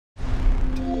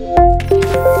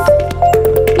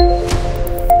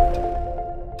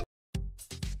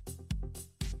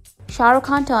Shah Rukh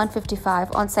Khan turned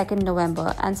 55 on 2nd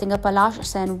November and singer Palash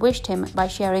Sen wished him by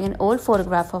sharing an old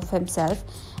photograph of himself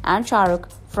and Shah Rukh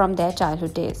from their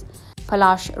childhood days.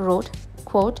 Palash wrote,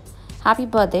 quote, "Happy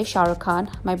birthday, Shah Rukh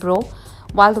Khan, my bro.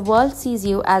 While the world sees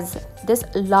you as this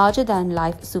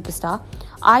larger-than-life superstar,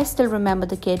 I still remember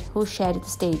the kid who shared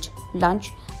the stage,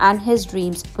 lunch, and his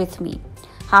dreams with me.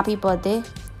 Happy birthday,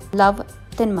 love,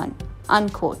 Tinman."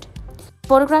 Unquote.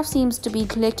 The photograph seems to be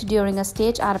clicked during a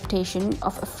stage adaptation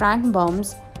of Frank Baum's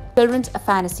children's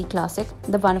fantasy classic,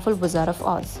 The Wonderful Wizard of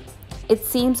Oz. It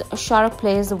seems Shah Rukh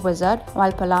plays the wizard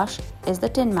while Palash is the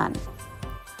Tin Man.